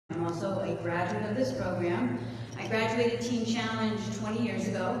I'm also a graduate of this program. I graduated Teen Challenge 20 years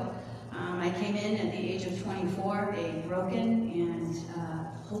ago. I came in at the age of 24, a broken and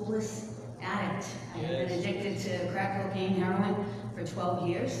hopeless addict. I had been addicted to crack cocaine, heroin for 12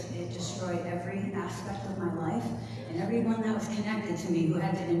 years. It destroyed every aspect of my life and everyone that was connected to me who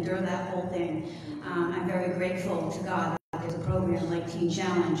had to endure that whole thing. I'm very grateful to God that there's a program like Teen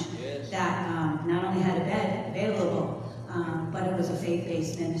Challenge that not only had a bed available, but it was a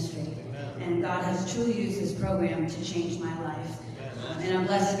faith-based ministry. And God has truly used this program to change my life. And I'm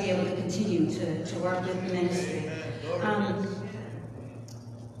blessed to be able to continue to work with the ministry.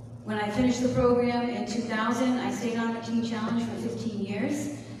 When I finished the program in 2000, I stayed on the Teen Challenge for 15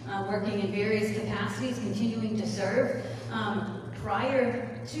 years, working in various capacities, continuing to serve.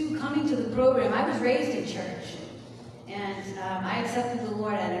 Prior to coming to the program, I was raised in church. And I accepted the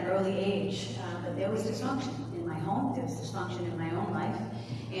Lord at an early age, but there was dysfunction in my home, there was dysfunction in my own life.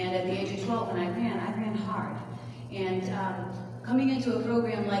 And at the age of 12, when I ran hard. And coming into a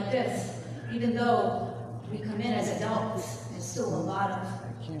program like this, even though we come in as adults, there's still a lot of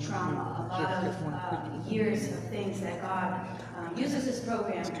trauma, a lot of years of things that God uses this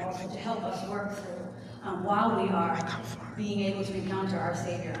program also to help us work through while we are being able to encounter our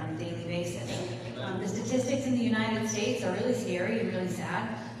Savior on a daily basis. The statistics in the United States are really scary and really sad.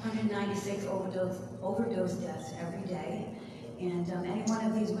 196 overdose deaths every day. And any one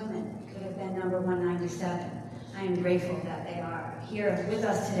of these women could have been number 197. I am grateful that they are here with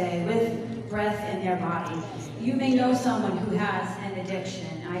us today with breath in their body. You may know someone who has an addiction.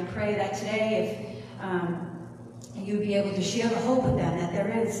 I pray that today if you'd be able to share the hope with them that there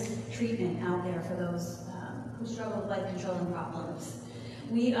is treatment out there for those who struggle with life-controlling problems.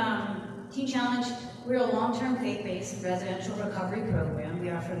 We, Teen Challenge, we're a long-term faith-based residential recovery program. We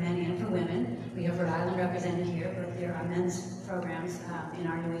are for men and for women. We have Rhode Island represented here, but there are men's programs in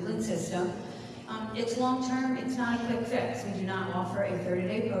our New England system. It's long-term, it's not a quick fix. We do not offer a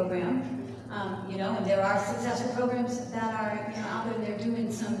 30-day program. And there are successful programs that are out there and they're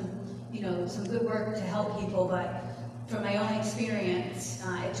doing some good work to help people, but from my own experience,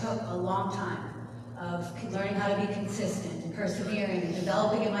 it took a long time of learning how to be consistent and persevering and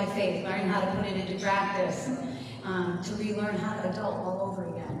developing in my faith, learning how to put it into practice, to relearn how to adult all over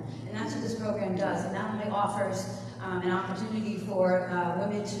again. And that's what this program does. It not only offers an opportunity for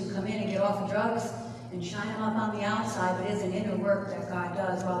women to come in and get off of drugs and shine them up on the outside, but is an inner work that God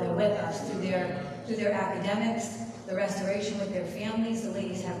does while they're with us through their academics, the restoration with their families. The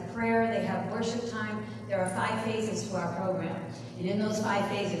ladies have prayer, they have worship time. There are 5 phases to our program. And in those 5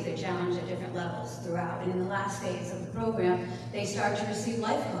 phases, they're challenged at different levels throughout. And in the last phase of the program, they start to receive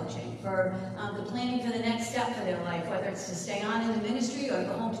life coaching for the planning for the next step for their life, whether it's to stay on in the ministry or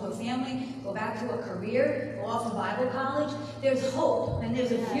go home to a family, go back to a career, go off to Bible college. There's hope and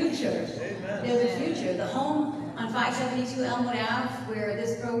there's a future. Amen. There's a future. The home on 572 Elmwood Ave, where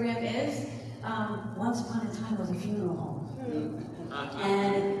this program is, once upon a time was a funeral home.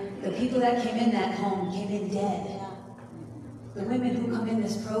 And the people that came in that home came in dead. The women who come in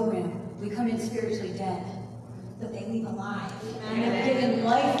this program, we come in spiritually dead, but they leave alive. And they're given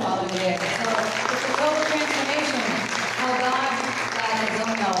life while they're there. So it's a total transformation. How God, I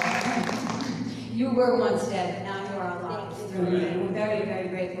don't know. You were once dead, now you are alive through me. And we're very, very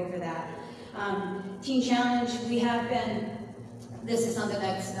grateful for that. Teen Challenge, we have been, this is something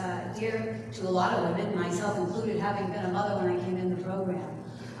that's dear to a lot of women, myself included, having been a mother when I came in the program.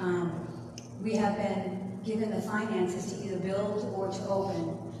 We have been given the finances to either build or to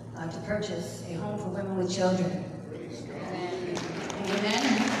open, to purchase a home for women with children. Amen.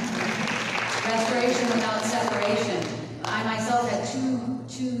 Restoration without separation. I myself had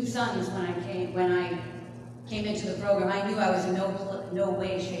two sons when I came into the program. I knew I was in no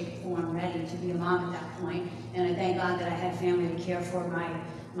way, shape, or form ready to be a mom at that point, and I thank God that I had family to care for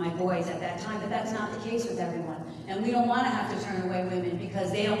my boys at that time, but that's not the case with everyone. And we don't want to have to turn away women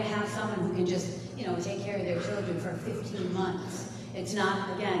because they don't have someone who can just, take care of their children for 15 months. It's not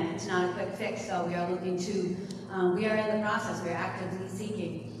a quick fix, so we are looking to, we are in the process, we're actively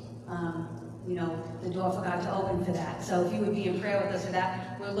seeking, the door for God to open for that. So if you would be in prayer with us for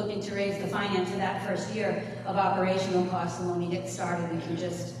that, we're looking to raise the finance for that first year of operational costs, and when we get started, we can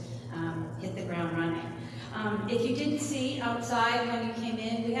just hit the ground running. If you didn't see outside when you came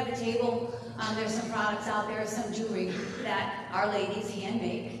in, we have a table. There's some products out there, some jewelry that our ladies hand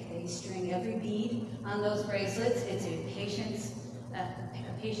make. They string every bead on those bracelets. It's a patience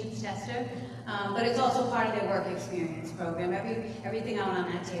tester, but it's also part of their work experience program. Everything out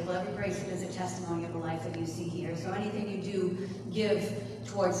on that table, every bracelet is a testimony of the life that you see here. So anything you do give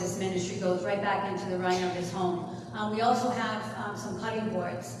towards this ministry goes right back into the running of this home. We also have some cutting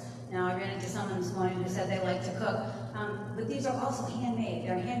boards. Now, I ran into someone this morning who said they like to cook, but these are also handmade.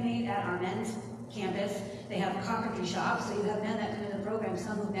 They're handmade at our men's campus. They have a carpentry shop, so you have men that come in the program,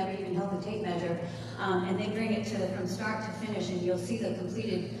 some who've never even held a tape measure, and they bring it from start to finish, and you'll see the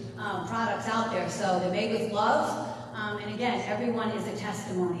completed products out there. So they're made with love, and again, everyone is a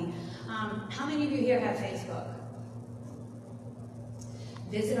testimony. How many of you here have Facebook?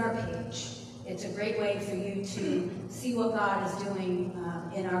 Visit our page. It's a great way for you to see what God is doing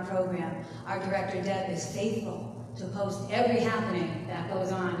in our program. Our director, Deb, is faithful to post every happening that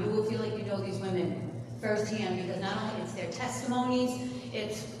goes on. You will feel like you know these women firsthand, because not only it's their testimonies,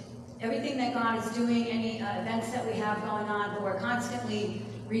 it's everything that God is doing, any events that we have going on, but we're constantly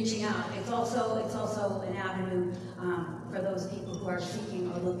reaching out. It's also an avenue for those people who are seeking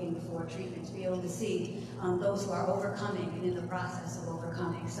or looking for treatment, to be able to see those who are overcoming and in the process of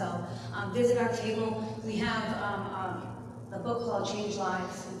overcoming. So visit our table. We have a book called Change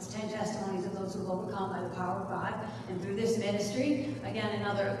Lives. It's 10 testimonies of those who have overcome by the power of God. And through this ministry, again,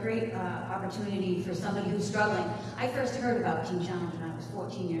 another great opportunity for somebody who's struggling. I first heard about Teen Challenge when I was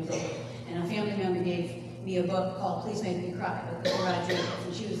 14 years old, and a family member gave me a book called Please Make Me Cry by Leonard Ave,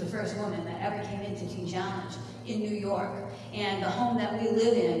 and she was the first woman that ever came into Teen Challenge in New York. And the home that we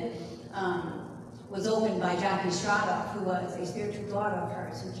live in was opened by Jackie Strada, who was a spiritual daughter of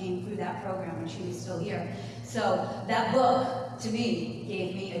hers who came through that program when she was still here. So that book, to me,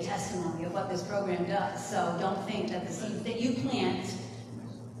 gave me a testimony of what this program does. So don't think that the seeds that you plant,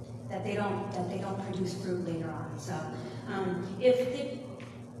 that they don't produce fruit later on. So if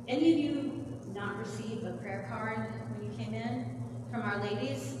any of you not received a prayer card when you came in from our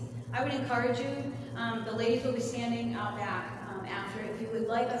ladies, I would encourage you. The ladies will be standing out back after. If you would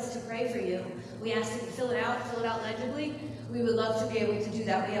like us to pray for you, we ask that you fill it out legibly. We would love to be able to do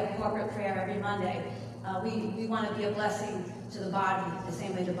that. We have corporate prayer every Monday. We want to be a blessing to the body, the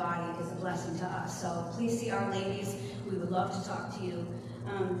same way the body is a blessing to us. So please see our ladies. We would love to talk to you.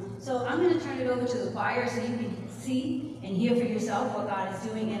 So I'm going to turn it over to the choir so you can see and hear for yourself what God is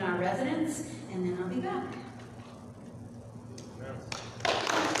doing in our residence, and then I'll be back.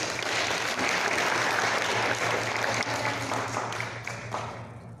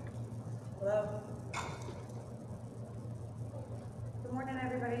 Hello. Good morning,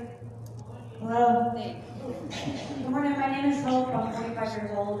 everybody. Hello. Good morning. My name is Hope. I'm 45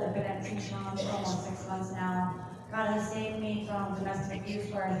 years old. I've been at Teen Challenge for almost 6 months now. God has saved me from domestic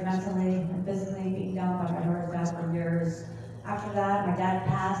abuse, where I was mentally and physically beaten down by my daughter's dad for years. After that, my dad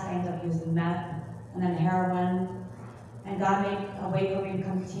passed. I ended up using meth and then heroin. And God made a way for me to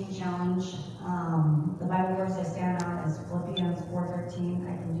come to Teen Challenge. The Bible verse I stand on is Philippians 4:13.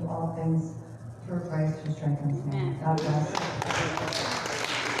 I can do all things through Christ who strengthens me. God bless.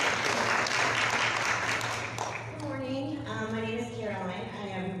 Good morning. My name is Caroline. I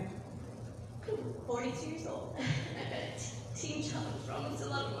am 42 years old. I've been at Teen Challenge for almost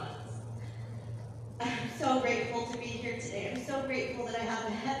 11 months. I'm so grateful to be here today. I'm so grateful that I have a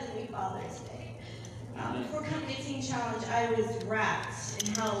Heavenly Father today. Before coming to Teen Challenge, I was wrapped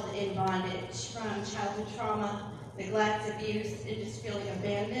and held in bondage from childhood trauma, neglect, abuse, and just feeling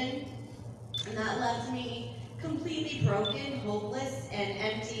abandoned. And that left me completely broken, hopeless, and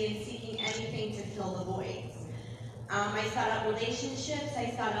empty, and seeking anything to fill the voids. I sought out relationships,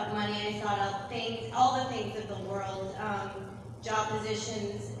 I sought out money, I sought out things, all the things of the world, job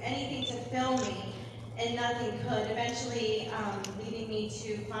positions, anything to fill me, and nothing could. Eventually leading me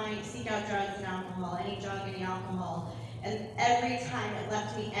to seek out drugs and alcohol, any drug, any alcohol. And every time it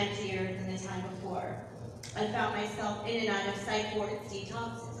left me emptier than the time before. I found myself in and out of psych wards,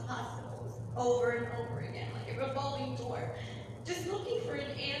 detoxes, hospitals, over and over again, like a revolving door. Just looking for an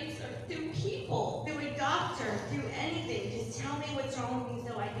answer through people, through a doctor, through anything. Just tell me what's wrong with me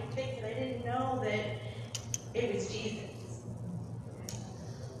so I can fix it. I didn't know that it was Jesus.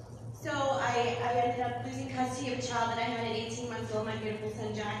 So I ended up losing custody of a child that I had at 18 months old, my beautiful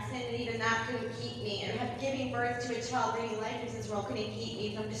son Jackson, and even that couldn't keep me. And giving birth to a child, bringing life into this world, couldn't keep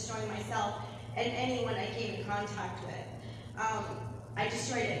me from destroying myself and anyone I came in contact with. I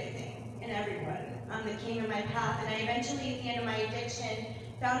destroyed anything and everyone that came in my path, and I eventually, at the end of my addiction,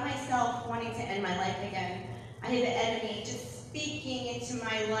 found myself wanting to end my life again. I had the enemy just speaking into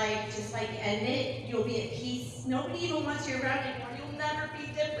my life, just like, end it, you'll be at peace. Nobody even wants you around anymore. You'll never be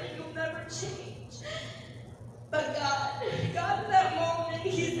different. You'll never change. But God in that moment,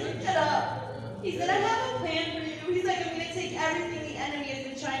 He said, get up. He said, I have a plan for you. He's like, I'm going to take everything the enemy has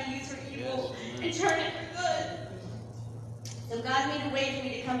been trying to use for evil and turn it for good. So God made a way for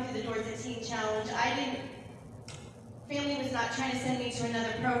me to come through the doors of Teen Challenge. I didn't family was not trying to send me to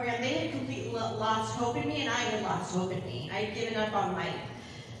another program. They had completely lost hope in me, and I had lost hope in me. I had given up on life.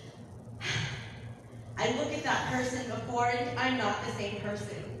 I look at that person before, and I'm not the same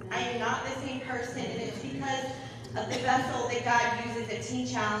person. I am not the same person, and it's because of the vessel that God uses at Teen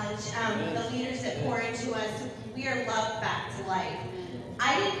Challenge, the leaders that pour into us. We are loved back to life.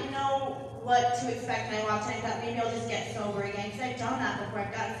 I didn't know what to expect when I walked in. I thought maybe I'll just get sober again, because I've done that before.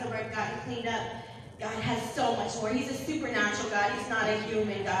 I've gotten sober, I've gotten cleaned up. God has so much more. He's a supernatural God. He's not a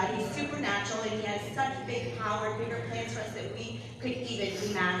human God. He's supernatural, and he has such big power, bigger plans for us that we could even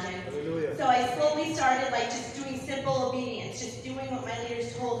imagine. Hallelujah. So I slowly started like just doing simple obedience, just doing what my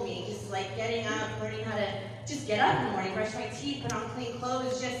leaders told me, just like getting up, learning how to just get up in the morning, brush my teeth, put on clean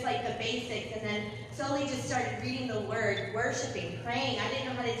clothes, just like the basics, and then slowly just started reading the word, worshiping, praying. I didn't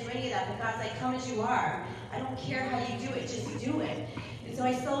know how to do any of that, but God's like, come as you are. I don't care how you do it, just do it. And so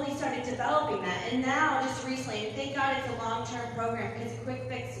I slowly started developing that. And now, just recently, and thank God it's a long-term program, because a quick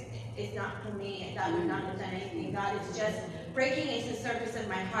fix is not for me. God would not have done anything. God is just breaking into the surface of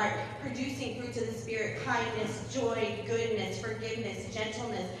my heart, producing fruits of the Spirit, kindness, joy, goodness, forgiveness,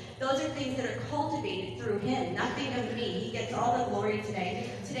 gentleness. Those are things that are cultivated through him, nothing of me. He gets all the glory today.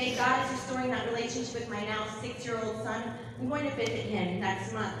 Today, God is restoring that relationship with my now 6-year-old son. I'm going to visit him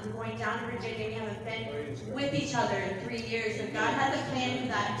next month. I'm going down to Virginia. We haven't been with each other in 3 years, and God has a plan for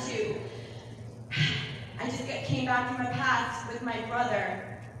that too. I just came back from a past with my brother,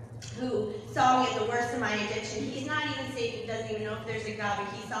 who saw me at the worst of my addiction. He's not even saved, he doesn't even know if there's a God, but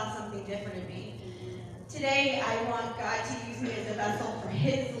he saw something different in me. Today, I want God to use me as a vessel for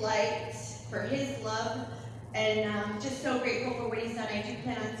his light, for his love, and I'm just so grateful for what he's done. I do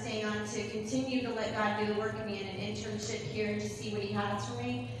plan on staying on to continue to let God do the work in me in an internship here and just see what he has for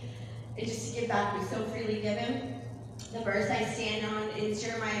me, and just to give back what we so freely give him. The verse I stand on is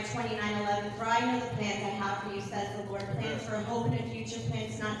Jeremiah 29:11. For I know the plans I have for you, says the Lord. Plans for a hope and a future,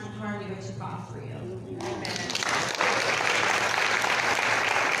 plans not to harm you, but to prosper you. Amen.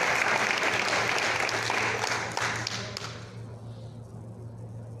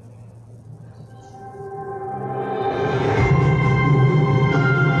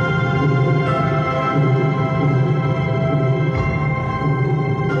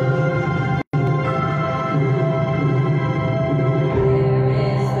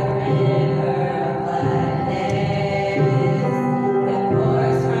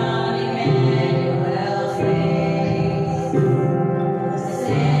 From Emmanuel's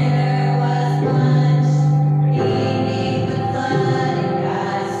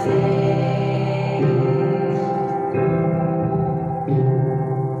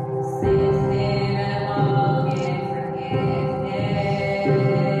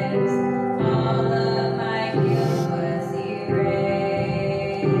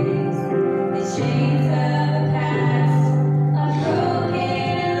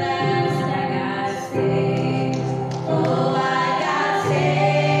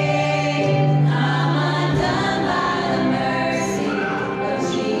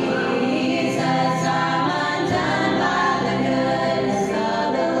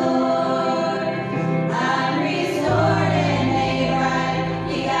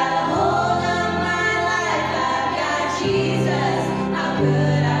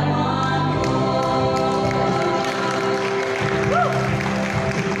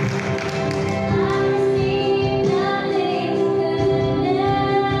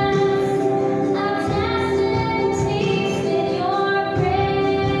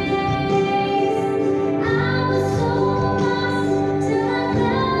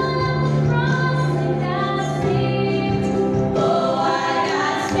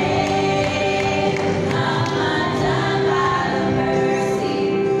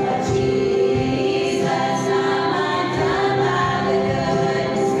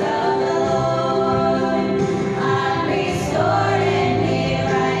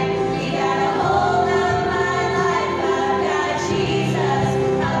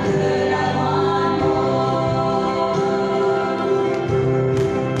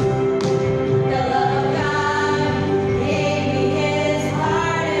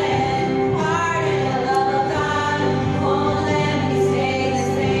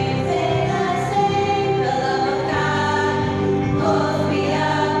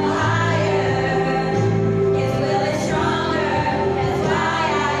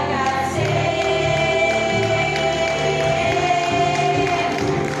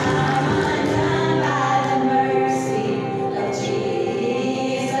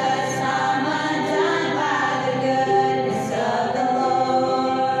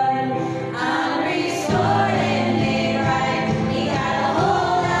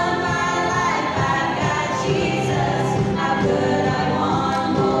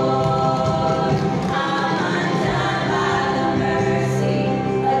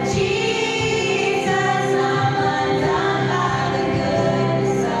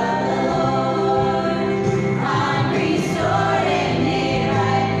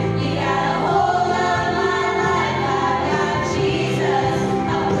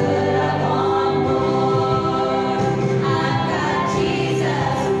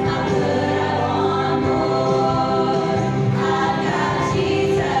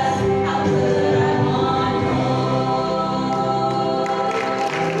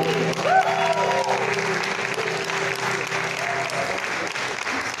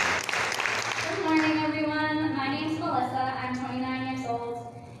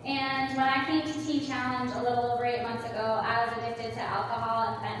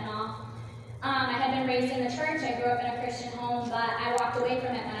fentanyl. I had been raised in the church. I grew up in a Christian home, but I walked away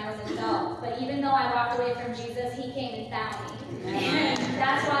from it when I was an adult. But even though I walked away from Jesus, he came and found me. And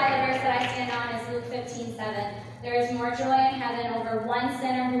that's why the verse that I stand on is Luke 15:7. There is more joy in heaven over one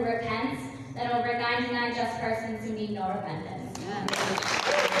sinner who repents than over 99 just persons who need no repentance.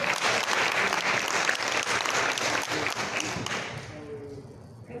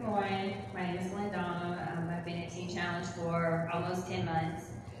 Good morning. My name is Lindana. I've been at Teen Challenge for almost 10 months.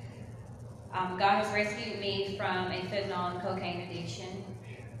 God has rescued me from a fentanyl and cocaine addiction.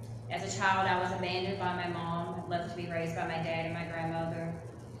 As a child, I was abandoned by my mom, left to be raised by my dad and my grandmother.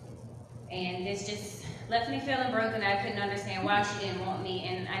 And this just left me feeling broken. I couldn't understand why she didn't want me,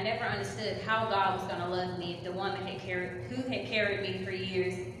 and I never understood how God was going to love me if the one that who had carried me for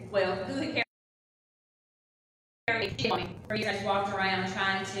years, who had carried me for years, I just walked around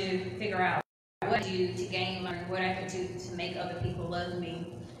trying to figure out what to do to gain, learn what I could do to make other people love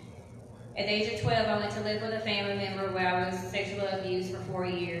me. At the age of 12, I went to live with a family member where I was sexually abused for 4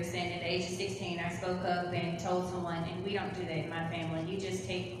 years, and at the age of 16, I spoke up and told someone, and we don't do that in my family. You just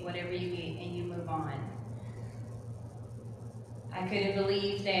take whatever you get and you move on. I couldn't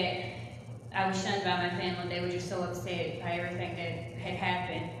believe that I was shunned by my family. They were just so upset by everything that had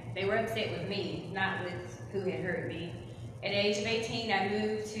happened. They were upset with me, not with who had hurt me. At the age of 18, I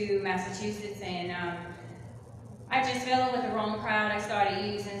moved to Massachusetts, and I just fell in with the wrong crowd. I started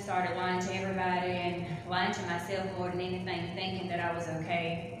using, started lying to everybody and lying to myself more than anything, thinking that I was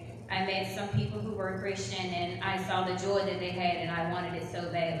okay. I met some people who were Christian, and I saw the joy that they had, and I wanted it so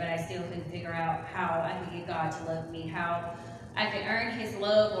bad, but I still couldn't figure out how I could get God to love me, how I could earn his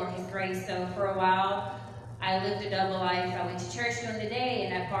love or his grace. So for a while, I lived a double life. I went to church during the day,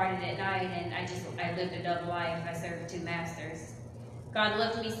 and I partied at night, and I lived a double life. I served 2 masters. God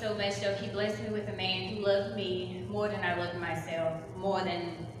loved me so much, though. He blessed me with a man who loved me more than I loved myself, more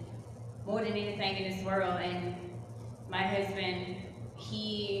than anything in this world. And my husband,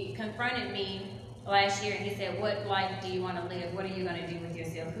 he confronted me last year, and he said, "What life do you want to live? What are you going to do with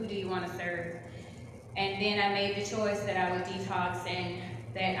yourself? Who do you want to serve?" And then I made the choice that I would detox and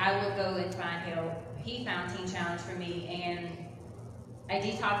that I would go and find help. He found Teen Challenge for me, and I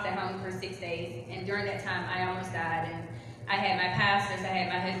detoxed at home for 6 days. And during that time, I almost died. And I had my pastors, I had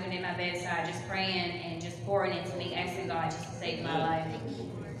my husband at my bedside just praying and just pouring into me, asking God just to save my life.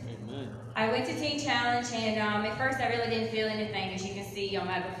 I went to Teen Challenge, and at first I really didn't feel anything. As you can see on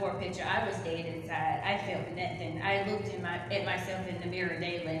my before picture, I was dead inside. I felt nothing. I looked at myself in the mirror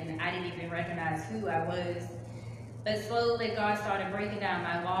daily, and I didn't even recognize who I was. But slowly God started breaking down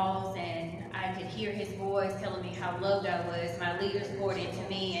my walls, and I could hear his voice telling me how loved I was. My leaders poured into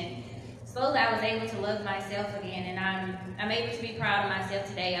me, and slowly I was able to love myself again, and I'm able to be proud of myself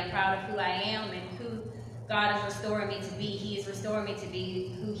today. I'm proud of who I am and who God is restoring me to be. He is restoring me to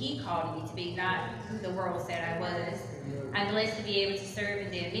be who he called me to be, not who the world said I was. I'm blessed to be able to serve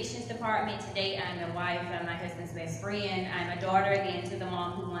in the admissions department. Today I'm a wife, I'm my husband's best friend. I'm a daughter again to the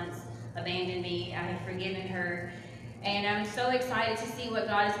mom who once abandoned me. I have forgiven her. And I'm so excited to see what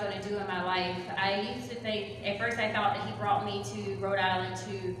God is going to do in my life. I used to think, at first I thought that he brought me to Rhode Island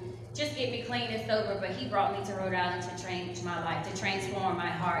to just get me clean and sober, but he brought me to Rhode Island to change my life, to transform my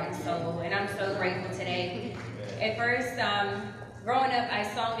heart and soul, and I'm so grateful today. At first, growing up, I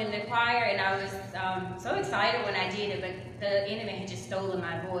sung in the choir, and I was so excited when I did it, but the enemy had just stolen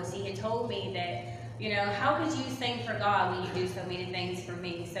my voice. He had told me that, you know, how could you sing for God when you do so many things for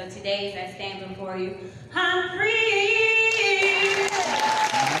me? So today, as I stand before you, I'm free.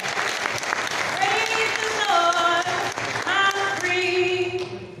 Praise the Lord, I'm free.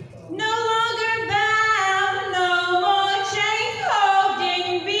 No longer bound, no more chains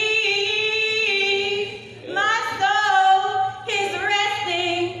holding me. My soul is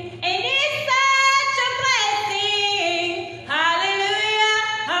resting, and it's such a blessing. Hallelujah,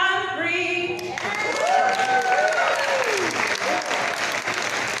 I'm free.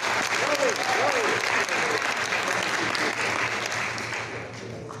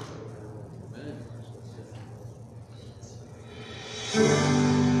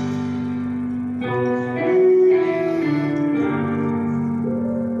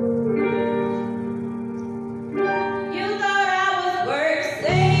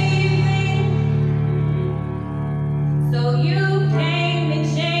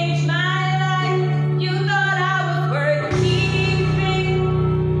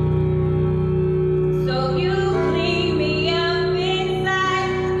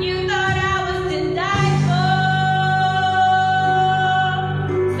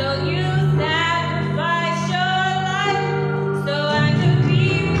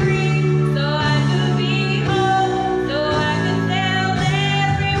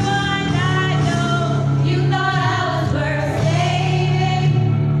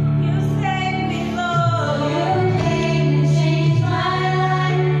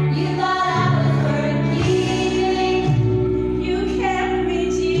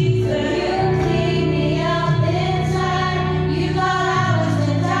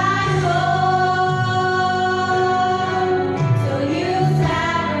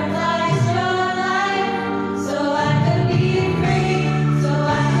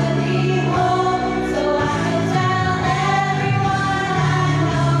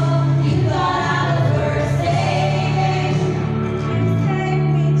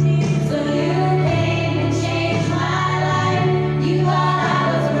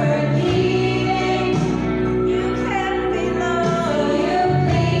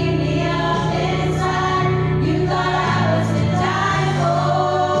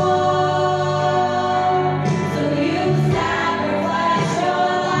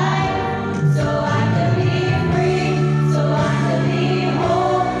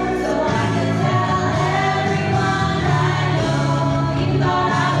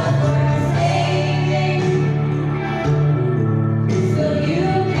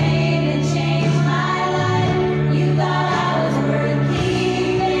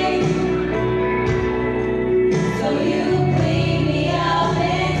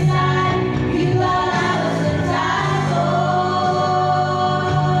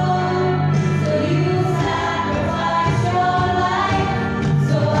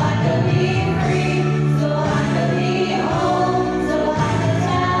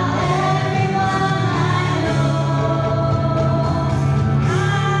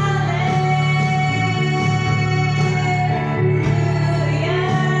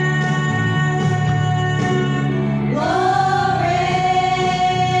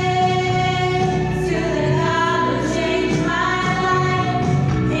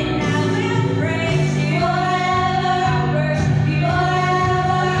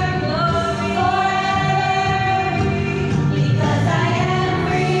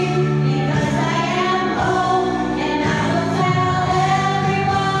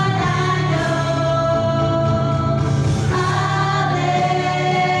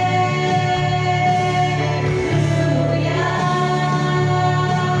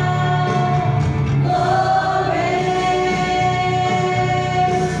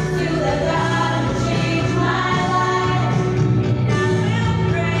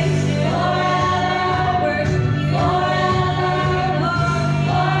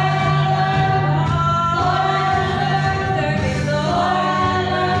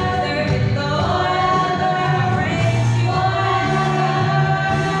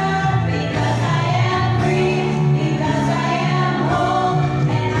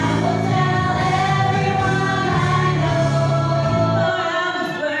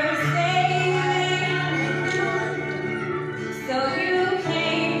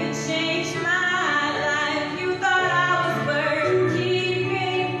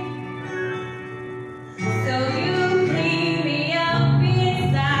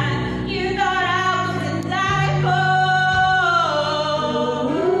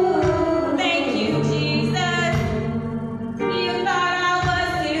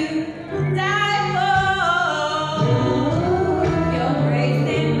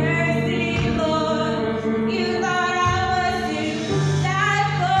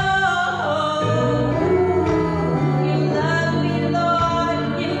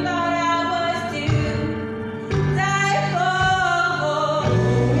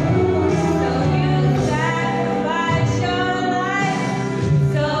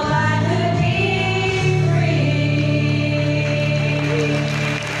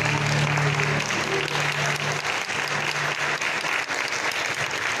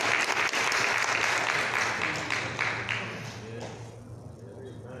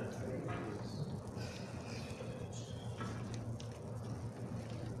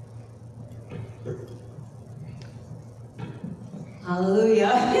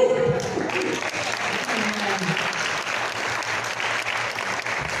 God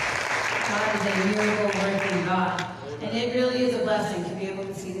is a miracle-working God. And it really is a blessing to be able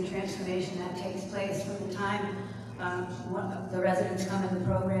to see the transformation that takes place from the time the residents come in the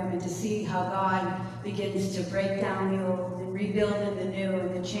program, and to see how God begins to break down the old and rebuild in the new,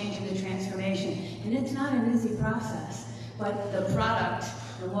 and the change and the transformation. And it's not an easy process, but the product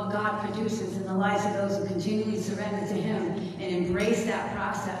and what God produces in the lives of those who continually surrender to Him and embrace that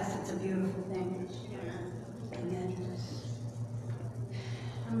process, it's a beautiful thing. Amen.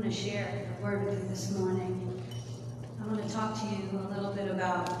 I'm going to share a word with you this morning. I want to talk to you a little bit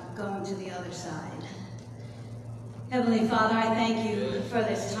about going to the other side. Heavenly Father, I thank you for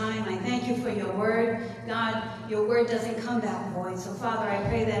this time. I thank you for your word. God, your word doesn't come back void. So Father, I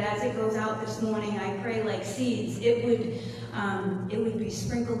pray that as it goes out this morning, I pray like seeds, it would be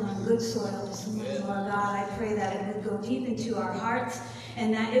sprinkled on good soil this morning, Lord God. I pray that it would go deep into our hearts,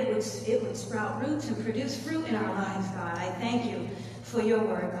 and that it would sprout roots and produce fruit in our lives, God. I thank you for your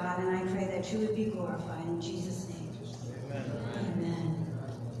word, God, and I pray that you would be glorified in Jesus' name. Amen.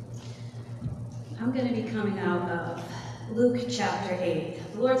 I'm going to be coming out of Luke chapter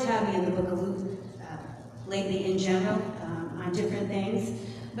 8. The Lord's had me in the book of Luke lately in general on different things.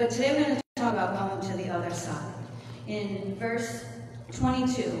 But today we're going to talk about going to the other side. In verse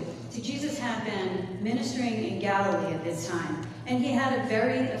 22, Jesus had been ministering in Galilee at this time, and he had a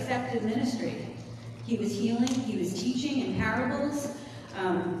very effective ministry. He was healing, he was teaching in parables,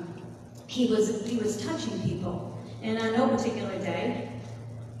 he was touching people. And on no particular day,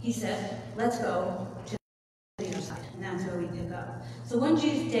 he said, let's go to the other side. And that's where we pick up. So one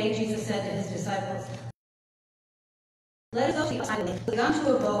day, Jesus said to his disciples, let us go to the other side of the lake. They got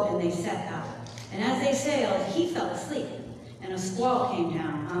into a boat and they set out. And as they sailed, he fell asleep. And a squall came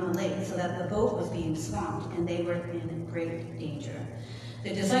down on the lake so that the boat was being swamped, and they were in great danger.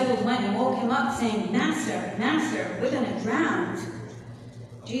 The disciples went and woke him up, saying, Master, Master, we're going to drown.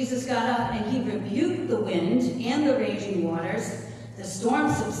 Jesus got up and he rebuked the wind and the raging waters. The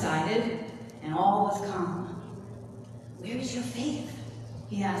storm subsided and all was calm. Where is your faith?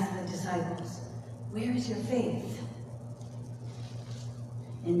 He asked the disciples. Where is your faith?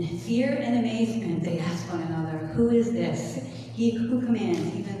 In fear and amazement, they asked one another, who is this? He who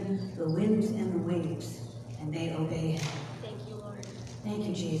commands even the winds and the waves, and they obey him. Thank you, Lord. Thank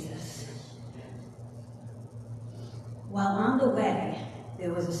you, Jesus. While on the way,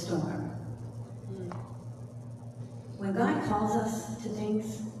 there was a storm. When God calls us to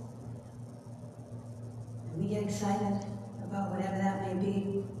things, and we get excited about whatever that may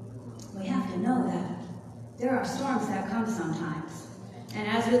be, we have to know that there are storms that come sometimes. And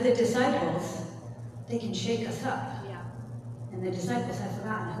as with the disciples, they can shake us up. Yeah. And the disciples had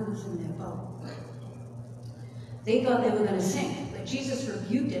forgotten who was in their boat. They thought they were going to sink, but Jesus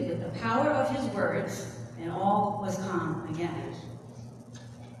rebuked it with the power of his words, and all was calm again.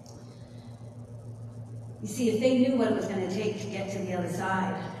 You see, if they knew what it was going to take to get to the other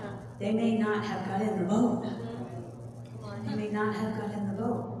side, they may not have got in the boat. They may not have got in the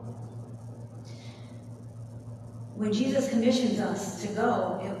boat. When Jesus commissions us to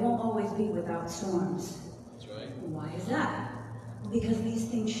go, it won't always be without storms. That's right. Why is that? Well, because these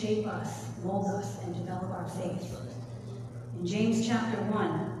things shape us, mold us, and develop our faith. In James chapter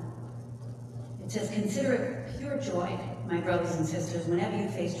 1, it says, consider it pure joy, my brothers and sisters, whenever you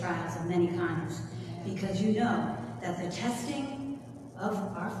face trials of many kinds, because you know that the testing of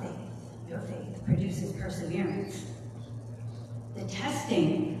our faith, your faith, produces perseverance. The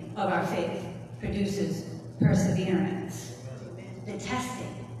testing of our faith produces perseverance. The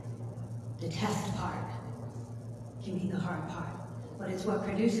testing, the test part, can be the hard part, but it's what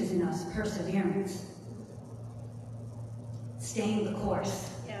produces in us perseverance. Staying the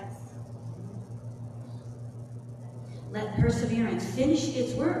course. Yes. Let perseverance finish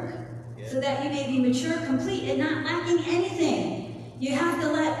its work, so that you may be mature, complete, and not lacking anything. You have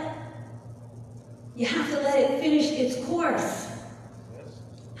to let it finish its course.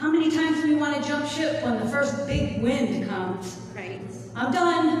 How many times do we want to jump ship when the first big wind comes? Right. I'm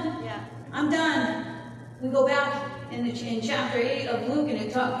done. Yeah. I'm done. We go back in chapter 8 of Luke, and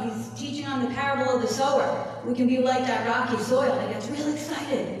he's teaching on the parable of the sower. We can be like that rocky soil that gets real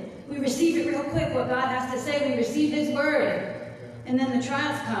excited. We receive it real quick, what God has to say. We receive his word. And then the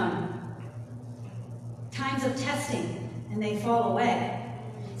trials come. Times of testing, and they fall away.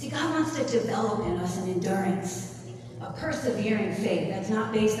 See, God wants to develop in us an endurance, a persevering faith that's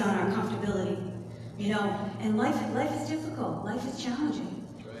not based on our comfortability. You know, and life is difficult, life is challenging,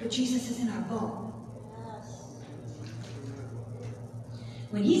 but Jesus is in our boat.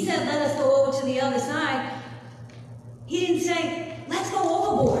 When he said, let us go over to the other side, he didn't say, let's go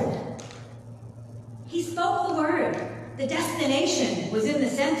overboard. The destination was in the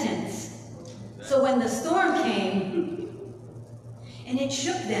sentence. So when the storm came and it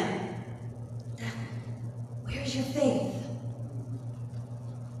shook them, where's your faith?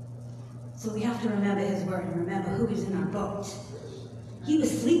 So we have to remember his word and remember who is in our boat. He was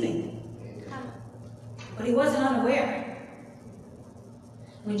sleeping, but he wasn't unaware.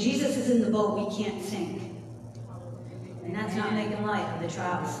 When Jesus is in the boat, we can't sink. And that's not making light of the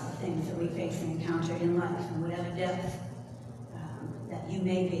trials of things that we face and encounter in life, and whatever depth that you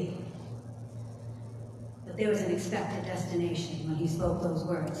may be. But there was an expected destination when he spoke those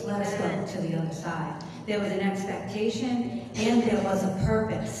words. Let us go to the other side. There was an expectation and there was a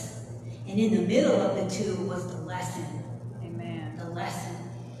purpose. And in the middle of the two was the lesson. Amen. The lesson,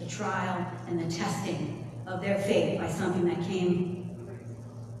 the trial, and the testing of their faith by something that came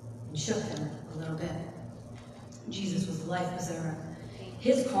and shook them a little bit. Jesus was the life preserver.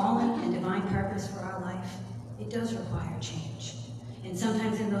 His calling and divine purpose for our life, it does require change. And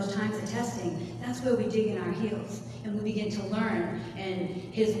sometimes in those times of testing, that's where we dig in our heels and we begin to learn, and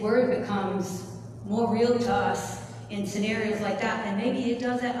his word becomes more real to us in scenarios like that than maybe it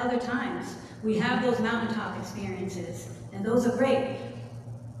does at other times. We have those mountaintop experiences, and those are great.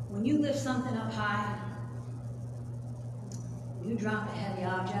 When you lift something up high, you drop a heavy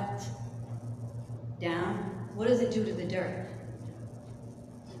object down, what does it do to the dirt?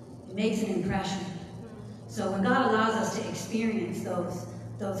 It makes an impression. So when God allows us to experience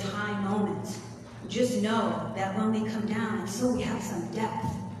those high moments, just know that when we come down, so we have some depth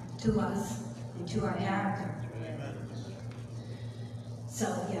to us and to our character. So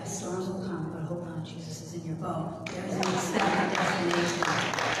yes, storms will come, but hold on, Jesus is in your boat. There is an expected destination.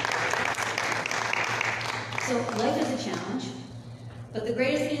 So life is a challenge, but the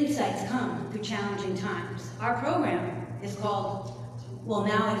greatest insights come through challenging times. Our program is called, well,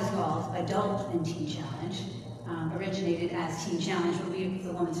 now it is called Adult and Teen Challenge. Originated as Teen Challenge, but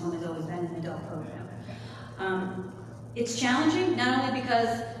the Women's Home has always been an adult program. It's challenging, not only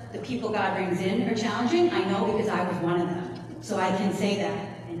because the people God brings in are challenging, I know because I was one of them. So I can say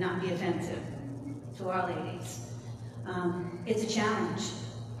that and not be offensive to our ladies. It's a challenge.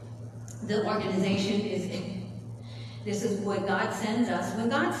 The organization this is what God sends us. When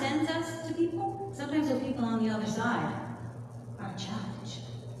God sends us to people, sometimes the people on the other side are a challenge.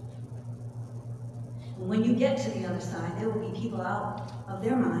 And when you get to the other side, there will be people out of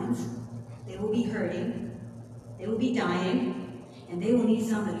their minds. They will be hurting. They will be dying. And they will need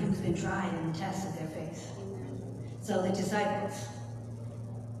somebody who's been tried in the test of their faith. So the disciples,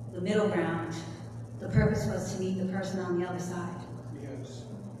 the middle ground, the purpose was to meet the person on the other side. Yes.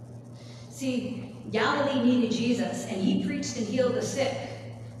 See, Galilee needed Jesus, and he preached and healed the sick.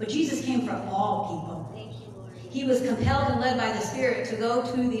 But Jesus came for all people. Thank you, Lord. He was compelled and led by the Spirit to go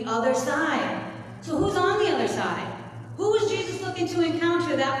to the other side. So who's on the other side? Who was Jesus looking to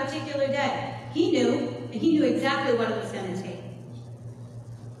encounter that particular day? He knew, and he knew exactly what it was going to take.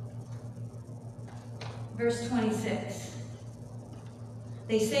 Verse 26.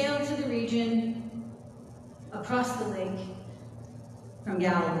 They sailed to the region across the lake from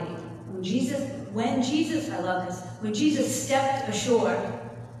Galilee. When Jesus, I love this, when Jesus stepped ashore,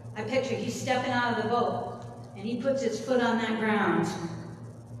 I picture he's stepping out of the boat, and he puts his foot on that ground.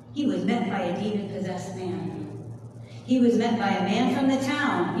 He was met by a demon-possessed man. He was met by a man from the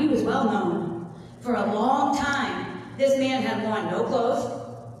town. He was well known. For a long time, this man had worn no clothes.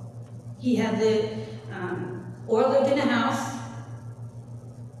 He had lived in a house.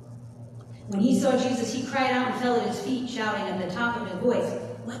 When he saw Jesus, he cried out and fell at his feet, shouting at the top of his voice,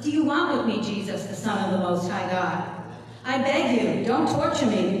 "What do you want with me, Jesus, the Son of the Most High God? I beg you, don't torture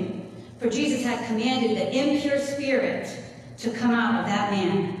me." For Jesus had commanded the impure spirit to come out of that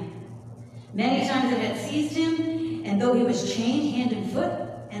man. Many times it had seized him, and though he was chained hand and foot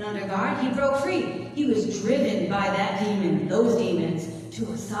and under guard, he broke free. He was driven by that demon, those demons,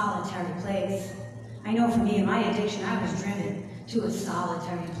 to a solitary place. I know for me, in my addiction, I was driven to a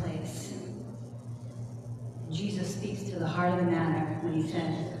solitary place. And Jesus speaks to the heart of the matter when he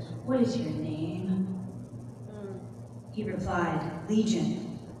said, "What is your name?" He replied,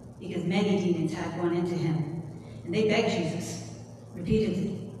 "Legion," because many demons had gone into him. And they begged Jesus,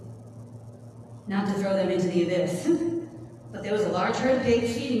 repeatedly, not to throw them into the abyss. But there was a large herd of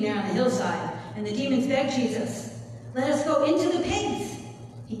pigs feeding there on the hillside, and the demons begged Jesus, "Let us go into the pigs."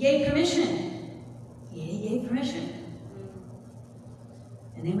 He gave permission. Yeah, he gave permission.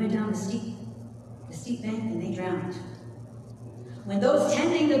 And they went down the steep bank, and they drowned. When those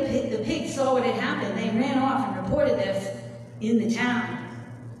tending the pigs saw what had happened, they ran off and reported this in the town.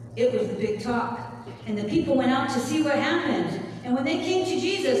 It was the big talk. And the people went out to see what happened. And when they came to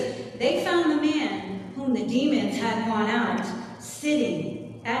Jesus, they found the man whom the demons had gone out,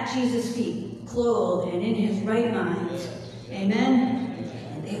 sitting at Jesus' feet, clothed and in his right mind. Amen?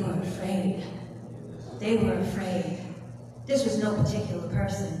 And they were afraid. They were afraid. This was no particular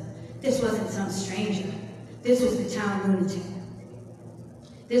person. This wasn't some stranger. This was the town lunatic.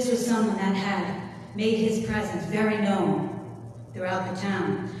 This was someone that had made his presence very known throughout the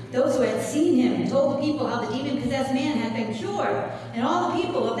town. Those who had seen him told the people how the demon-possessed man had been cured, and all the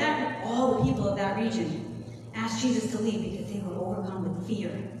people of that region asked Jesus to leave because they were overcome with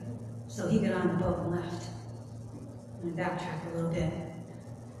fear. So he got on the boat and left. I'm going to backtrack a little bit.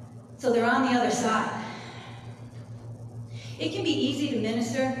 So they're on the other side. It can be easy to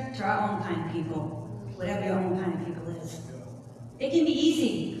minister to our own kind of people, whatever your own kind of people is. It can be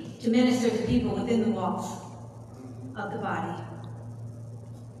easy to minister to people within the walls of the body.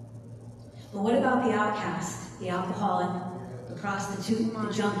 But what about the outcast, the alcoholic, the prostitute,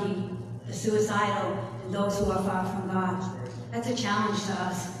 the junkie, the suicidal, and those who are far from God? That's a challenge to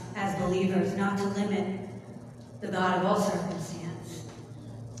us as believers, not to limit the God of all circumstance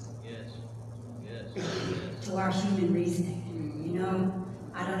to our human reasoning. You know,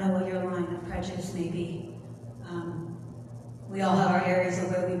 I don't know what your line of prejudice may be. We all have our areas of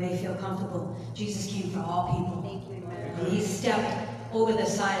where we may feel comfortable. Jesus came for all people. When he stepped over the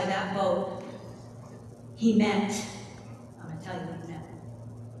side of that boat, he met, I'm going to tell you what he met.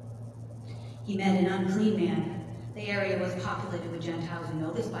 He met an unclean man. The area was populated with Gentiles. We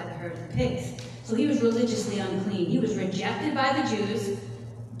know this by the herds of pigs. So he was religiously unclean. He was rejected by the Jews,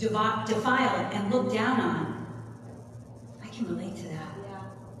 defiled, and looked down on. I can relate to that. Yeah.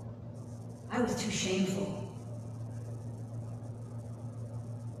 I was too shameful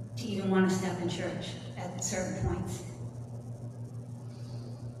to even want to step in church at certain points.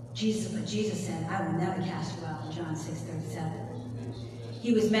 But Jesus said, I will never cast you out in John 6:37.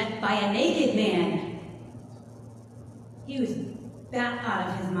 He was met by a naked man. He was bat out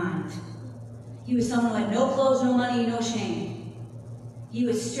of his mind. He was someone who had no clothes, no money, no shame. He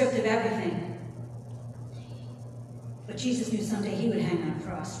was stripped of everything. But Jesus knew someday he would hang on a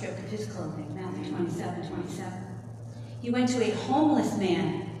cross, stripped of his clothing. Matthew 27:27. He went to a homeless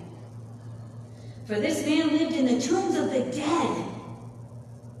man. For this man lived in the tombs of the dead.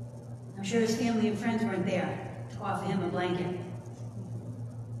 I'm sure his family and friends weren't there to offer him a blanket.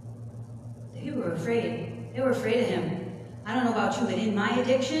 They were afraid. They were afraid of him. I don't know about you, but in my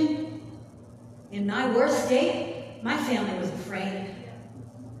addiction, in my worst state, my family was afraid.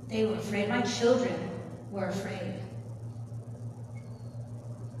 They were afraid. My children were afraid.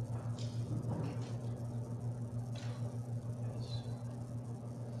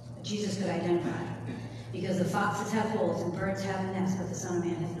 But Jesus could identify. Because the foxes have holes and birds have a nest, but the Son of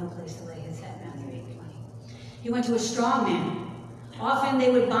Man has no place to lay his head. Matthew 8:20. He went to a strong man. Often they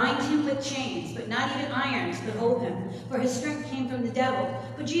would bind him with chains, but not even irons could hold him, for his strength came from the devil.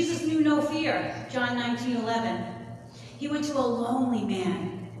 But Jesus knew no fear. John 19:11. He went to a lonely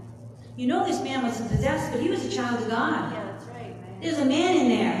man. You know this man was possessed, but he was a child of God. Yeah, that's right, man. There's a man in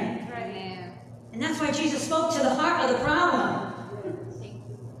there. That's right, man. And that's why Jesus spoke to the heart of the problem.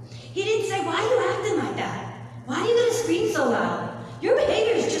 He didn't say, why are you acting like that? Why are you going to scream so loud? Your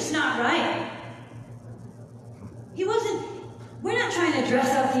behavior is just not right. We're not trying to dress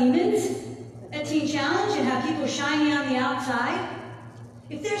up demons at Teen Challenge and have people shiny on the outside.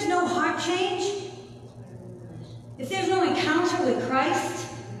 If there's no heart change, if there's no encounter with Christ,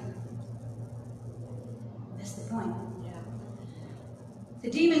 that's the point. Yeah.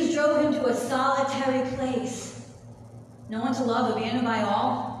 The demons drove him to a solitary place. No one to love, abandoned by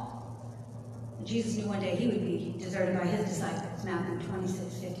all. And Jesus knew one day he would be deserted by his disciples. Matthew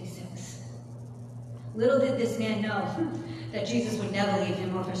 26:56. Little did this man know that Jesus would never leave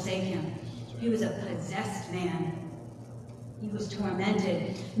him or forsake him. He was a possessed man. He was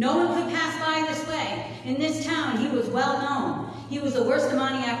tormented. No one could pass by this way. In this town, he was well known. He was the worst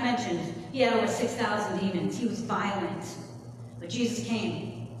demoniac mentioned. He had over 6,000 demons. He was violent. But Jesus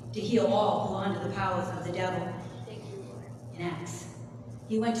came to heal all who were under the powers of the devil. In Acts.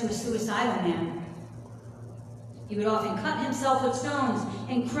 He went to a suicidal man. He would often cut himself with stones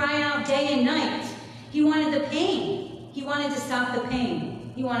and cry out day and night. He wanted the pain. He wanted to stop the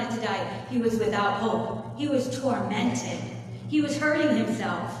pain. He wanted to die. He was without hope. He was tormented. He was hurting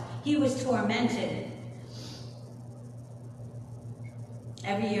himself. He was tormented.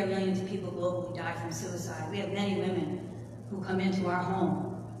 Every year, millions of people globally die from suicide. We have many women who come into our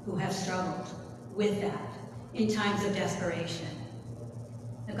home who have struggled with that in times of desperation.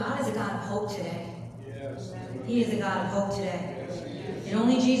 Now, God is a God of hope today. Yes. He is a God of hope today. And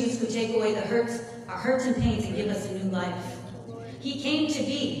only Jesus could take away our hurts and pains and give us a new life. He came to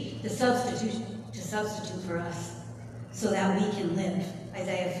be the substitute substitute for us so that we can live.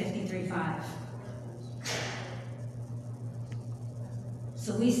 Isaiah 53:5.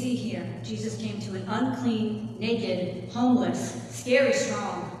 So we see here, Jesus came to an unclean, naked, homeless, scary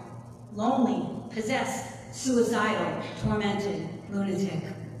strong, lonely, possessed, suicidal, tormented, lunatic.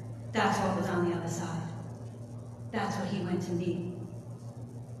 That's what was on the other side. That's what he went to meet.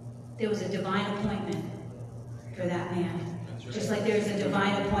 There was a divine appointment for that man. Just like there's a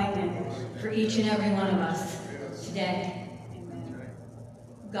divine appointment for each and every one of us today.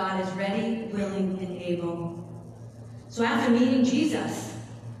 God is ready, willing, and able. So after meeting Jesus,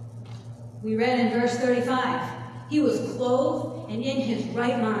 we read in verse 35, he was clothed and in his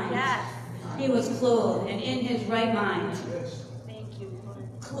right mind. Yes. He was clothed and in his right mind. Thank you, Lord.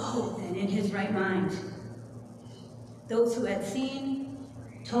 Clothed and in his right mind. Those who had seen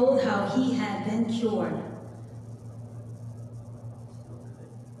told how he had been cured.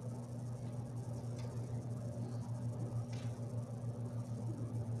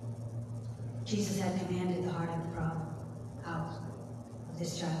 Jesus had commanded the heart of the problem out of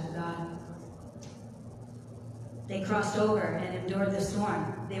this child of God. They crossed over and endured the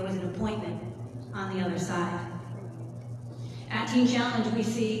storm. There was an appointment on the other side. At Teen Challenge, we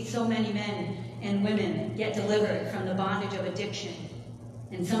see so many men and women get delivered from the bondage of addiction.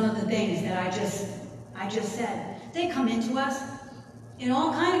 And some of the things that I just said, they come into us in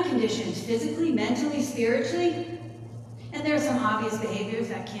all kinds of conditions, physically, mentally, spiritually. And there are some obvious behaviors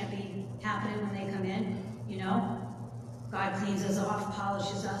that can't be happening when they come in, you know. God cleans us off,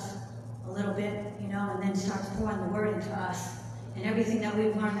 polishes us a little bit, you know, and then starts pouring the word into us. And everything that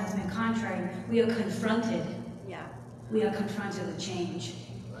we've learned has been contrary. We are confronted. Yeah. We are confronted with change.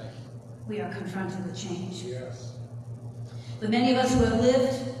 Right. We are confronted with change. Yes. But many of us who have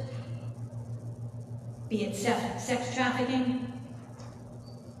lived, be it sex trafficking,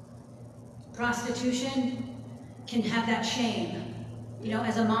 prostitution, can have that shame. You know,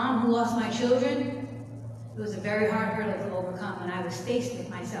 as a mom who lost my children, it was a very hard hurdle to overcome when I was faced with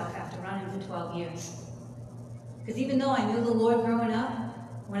myself after running for 12 years. Because even though I knew the Lord growing up,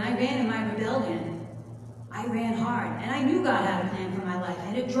 when I ran in my rebellion, I ran hard. And I knew God had a plan for my life.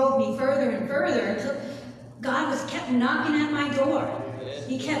 And it drove me further and further until God kept knocking at my door.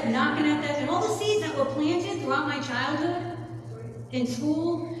 He kept knocking at that. And all the seeds that were planted throughout my childhood, in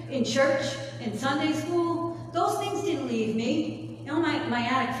school, in church, in Sunday school, those things didn't leave me. You know, my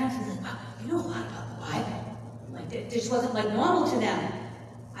addict friends was like, wow, you know a lot about the Bible. Like, it just wasn't like normal to them.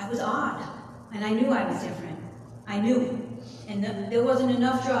 I was odd. And I knew I was different. I knew. And there wasn't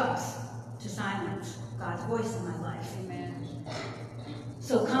enough drugs to silence God's voice in my life. Amen.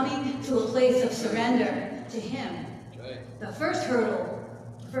 So coming to a place of surrender to Him, the first hurdle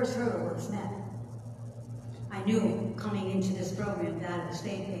was met. I knew coming into this program that it was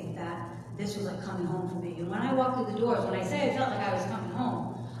faith, that this was like coming home for me. And when I walked through the doors, when I say I felt like I was coming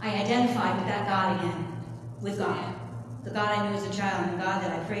home, I identified with that God again, with God. The God I knew as a child and the God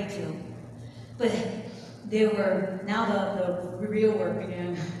that I prayed to. But there were, now the real work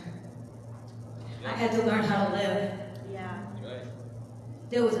began. I had to learn how to live. Yeah.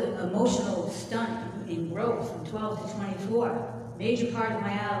 There was an emotional stunt in growth from 12 to 24. Major part of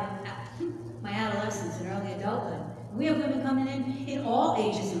my adolescence and early adulthood. We have women coming in all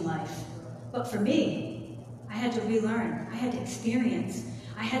ages in life. But for me, I had to relearn. I had to experience.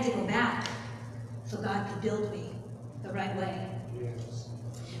 I had to go back so God could build me the right way. Yes.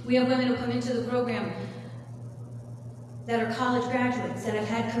 We have women who come into the program that are college graduates, that have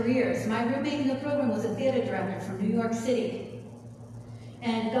had careers. My roommate in the program was a theater director from New York City.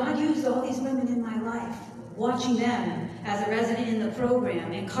 And God used all these women in my life, watching them as a resident in the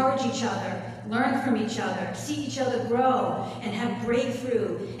program, encourage each other, learn from each other, see each other grow, and have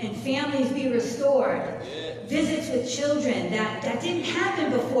breakthrough, and families be restored. Yeah. Visits with children that didn't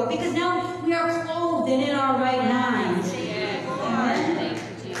happen before, because now we are clothed and in our right mind. Yeah. Amen. Thank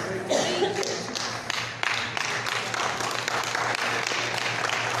you, Jesus.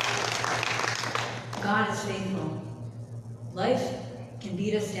 God is faithful. Life can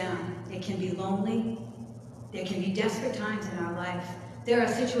beat us down. It can be lonely. There can be desperate times in our life. There are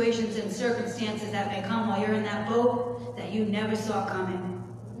situations and circumstances that may come while you're in that boat that you never saw coming.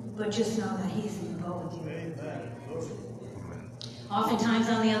 But just know that He's in the boat with you. Oftentimes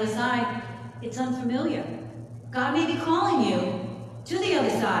on the other side, it's unfamiliar. God may be calling you to the other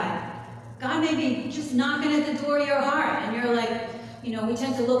side. God may be just knocking at the door of your heart, and you're like, you know, we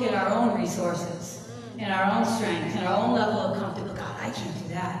tend to look at our own resources and our own strength and our own level of comfort. God, I can't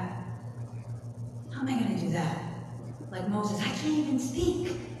do that. How am I going to do that? Like Moses, I can't even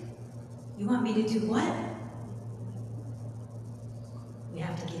speak. You want me to do what? We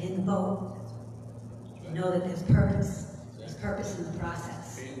have to get in the boat And know that there's purpose. There's purpose in the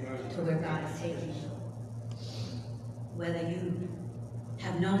process to where God is taking you. Whether you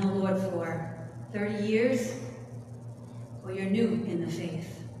have known the Lord for 30 years or you're new in the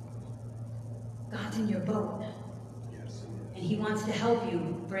faith, God's in your boat. And he wants to help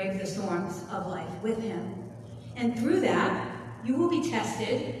you brave the storms of life with him. And through that, you will be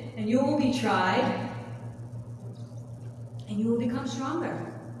tested and you will be tried and you will become stronger.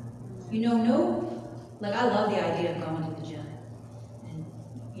 You know, like I love the idea of going to the gym. And,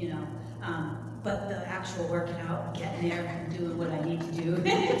 but the actual working out, getting there and doing what I need to do to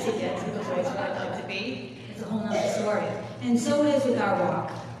get to the place where I'd like to be, it's a whole nother story. And so it is with our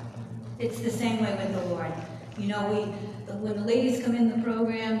walk. It's the same way with the Lord. When the ladies come in the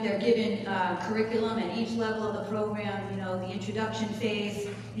program, they're given curriculum at each level of the program, the introduction phase,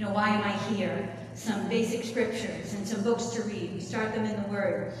 why am I here? Some basic scriptures and some books to read. We start them in the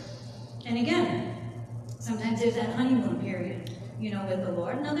Word. And again, sometimes there's that honeymoon period, with the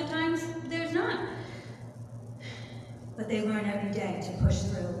Lord, and other times there's not. But they learn every day to push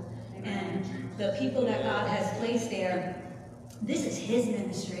through. And the people that God has placed there, this is his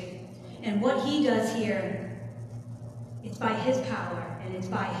ministry. And what he does here, it's by his power and it's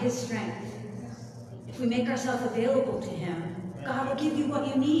by his strength. If we make ourselves available to him, God will give you what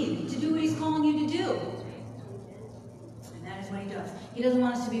you need to do what he's calling you to do. And that is what he does. He doesn't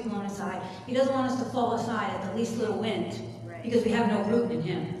want us to be blown aside. He doesn't want us to fall aside at the least little wind because we have no root in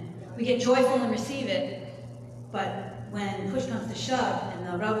him. We get joyful and receive it, but when push comes to shove and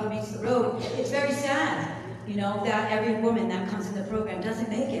the rubber meets the road, it's very sad, that every woman that comes in the program doesn't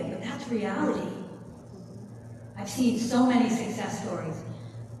make it, but that's reality. I've seen so many success stories.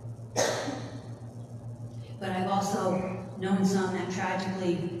 But I've also known some that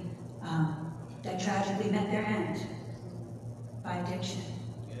tragically met their end by addiction.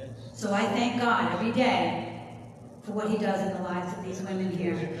 So I thank God every day for what he does in the lives of these women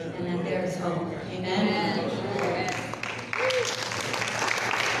here, and that there is hope. Amen. Amen.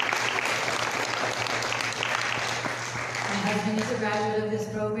 My husband is a graduate of this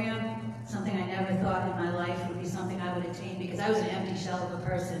program. Something I never thought in my life would be something I would attain, because I was an empty shell of a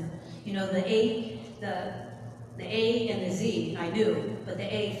person. The A and the Z I knew, but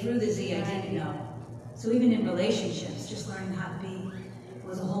the A through the Z I didn't know. So even in relationships, just learning how to be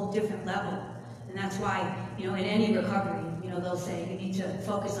was a whole different level. And that's why, in any recovery, they'll say you need to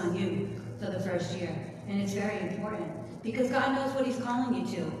focus on you for the first year. And it's very important because God knows what he's calling you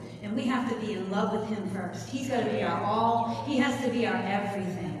to. And we have to be in love with him first. He's got to be our all. He has to be our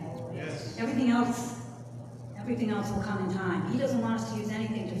everything. Yes. Everything else will come in time. He doesn't want us to use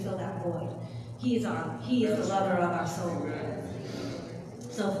anything to fill that void. He is the lover of our soul.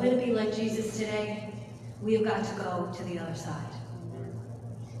 So if we're to be like Jesus today, we have got to go to the other side.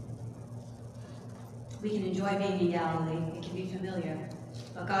 We can enjoy being in Galilee. It can be familiar.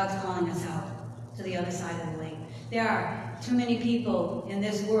 But God's calling us out to the other side of the lake. There are too many people in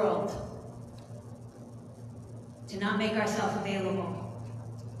this world to not make ourselves available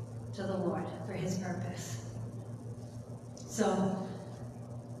to the Lord for his purpose. So,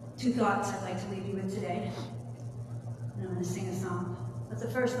 2 thoughts I'd like to leave you with today. And I'm going to sing a song. But the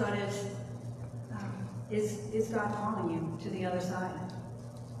first thought is God calling you to the other side?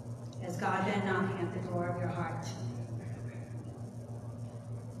 Has God been knocking at the door of your heart?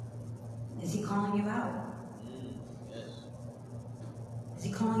 Is he calling you out? Is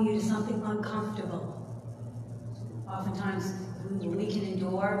he calling you to something uncomfortable? Oftentimes, when we can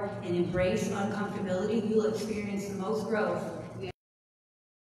endure and embrace uncomfortability, we will experience the most growth.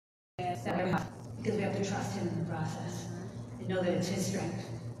 Because we have to trust him in the process and know that it's his strength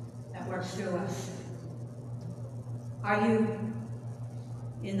that works through us. Are you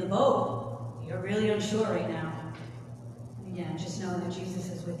in the boat? You're really unsure right now. Yeah, just know that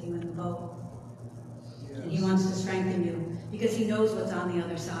Jesus is with you in the boat. Yes. And he wants to strengthen you because he knows what's on the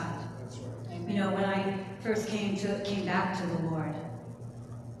other side. That's right. When I first came back to the Lord,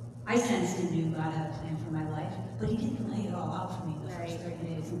 I sensed and knew God had a plan for my life, but he didn't lay it all out for me the first 30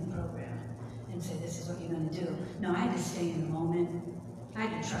 days in the program and say, this is what you're going to do. No, I had to stay in the moment. I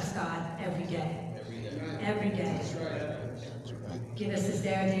had to trust God every day. Every day. That's right. Give us this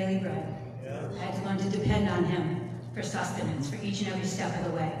day our daily bread. Yeah. I had to learn to depend on him for sustenance, for each and every step of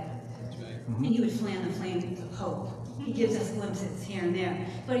the way. And he would fan the flames of hope. He gives us glimpses here and there.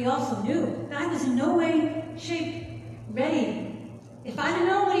 But he also knew that I was in no way, shape, ready. If I'd have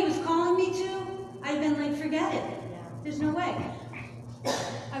known what he was calling me to, I'd been like, forget it. There's no way.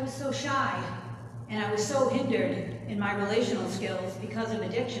 I was so shy, and I was so hindered in my relational skills because of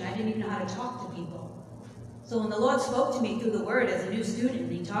addiction. I didn't even know how to talk to people. So when the Lord spoke to me through the Word as a new student,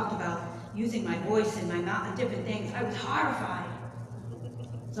 and he talked about using my voice and my mouth and different things. I was horrified.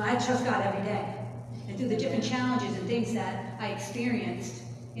 So I trust God every day. And through the different challenges and things that I experienced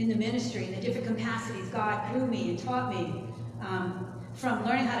in the ministry, the different capacities God grew me and taught me, from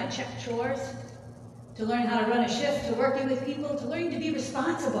learning how to check chores, to learning how to run a shift, to working with people, to learning to be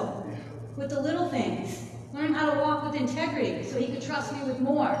responsible with the little things, learning how to walk with integrity so he could trust me with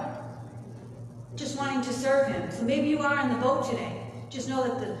more, just wanting to serve him. So maybe you are in the boat today. Just know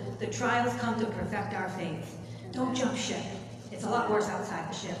that the trials come to perfect our faith. Don't jump ship. It's a lot worse outside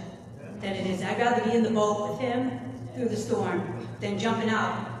the ship than it is. I'd rather be in the boat with him through the storm than jumping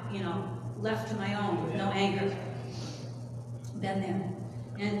out, left to my own with no anchor. Been there.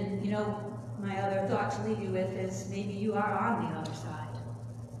 And, my other thought to leave you with is maybe you are on the other side.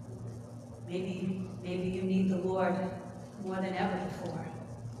 Maybe you need the Lord more than ever before.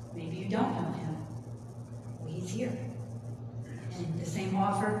 Maybe you don't know him. Well, he's here. And the same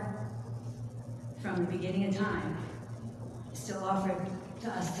offer from the beginning of time is still offered to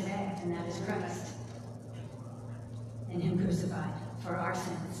us today, and that is Christ and him crucified for our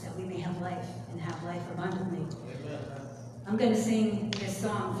sins, that we may have life and have life abundantly. Amen. I'm going to sing this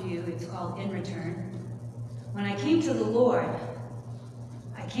song for you. It's called In Return. When I came to the Lord,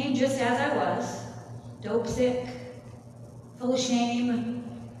 I came just as I was, dope sick, full of shame.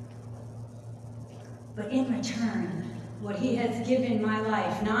 But in return, what he has given my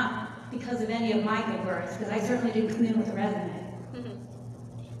life, not because of any of my good works, because I certainly didn't come in with a resume.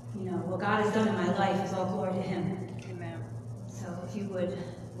 What God has done in my life is all glory to him. Amen. So if you would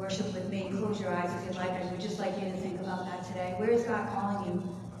worship with me, close your eyes if you'd like. I would just like you to think about that today. Where is God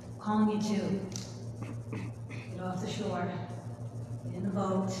calling you to? Get off the shore, get in the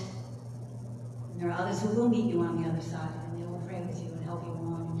boat. And there are others who will meet you on the other side, and they will pray with you and help you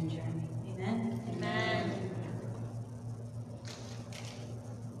along in your journey. Amen? Amen.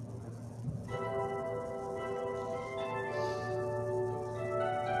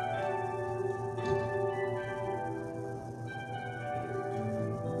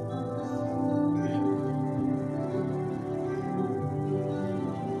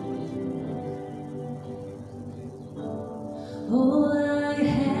 Oh,